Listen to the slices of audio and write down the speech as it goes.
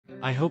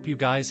I hope you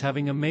guys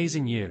having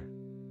amazing year.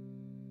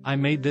 I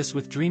made this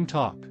with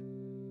DreamTalk.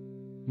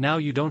 Now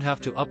you don't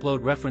have to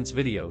upload reference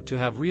video to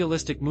have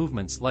realistic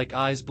movements like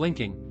eyes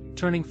blinking,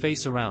 turning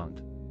face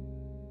around.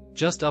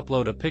 Just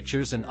upload a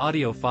pictures and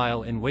audio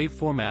file in WAV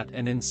format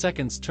and in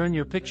seconds turn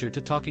your picture to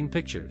talking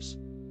pictures.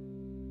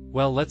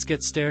 Well, let's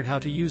get started how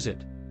to use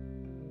it.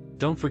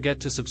 Don't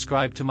forget to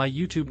subscribe to my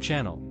YouTube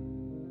channel.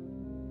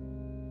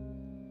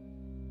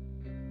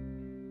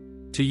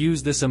 To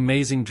use this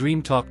amazing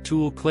DreamTalk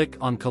tool, click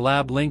on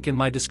collab link in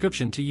my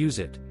description to use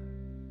it.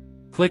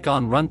 Click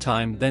on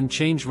runtime, then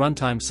change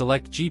runtime,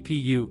 select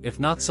GPU if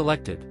not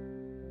selected.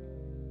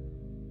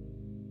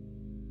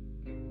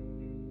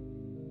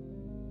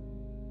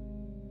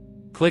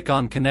 Click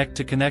on connect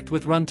to connect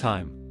with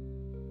runtime.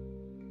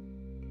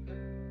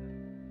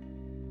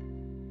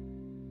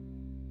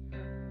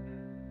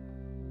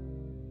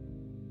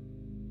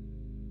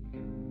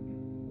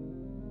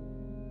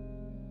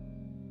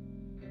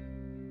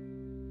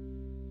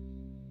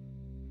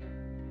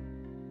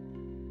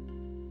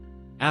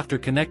 After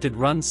connected,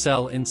 run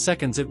cell. In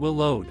seconds it will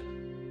load.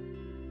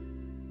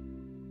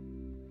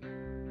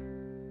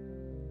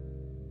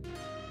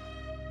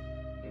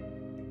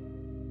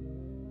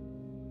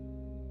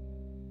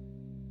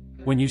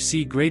 When you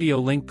see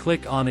Gradio link,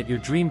 click on it. Your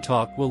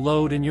DreamTalk will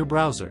load in your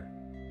browser.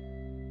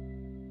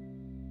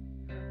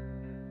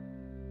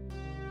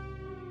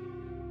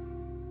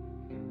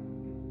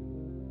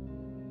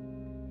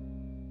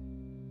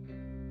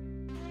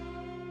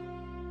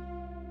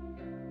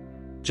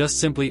 Just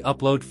simply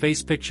upload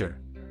face picture.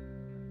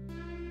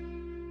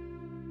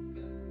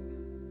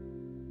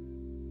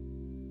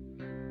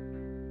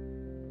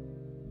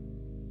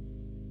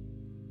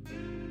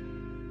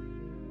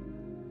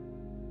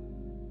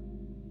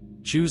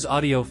 Choose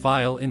audio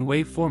file in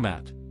WAV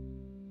format.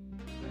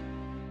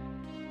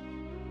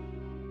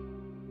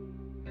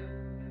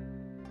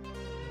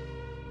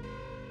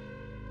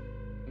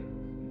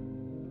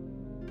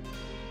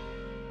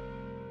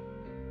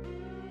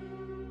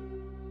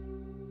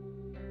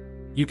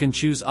 You can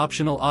choose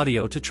optional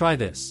audio to try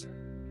this.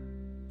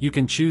 You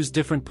can choose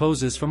different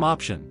poses from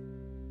option.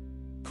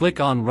 Click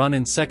on run.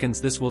 In seconds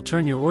this will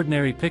turn your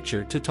ordinary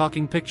picture to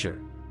talking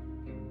picture.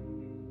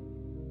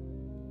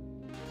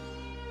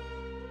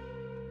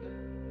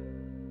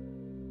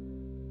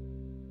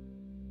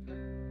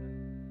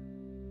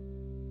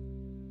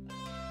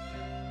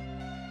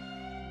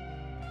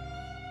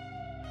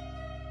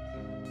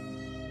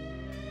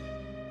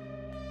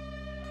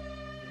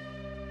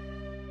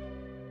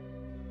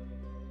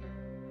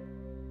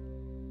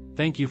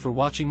 Thank you for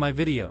watching my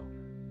video.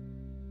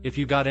 If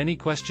you got any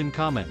question,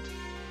 comment.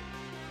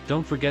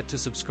 Don't forget to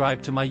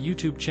subscribe to my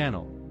YouTube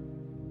channel.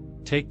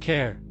 Take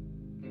care.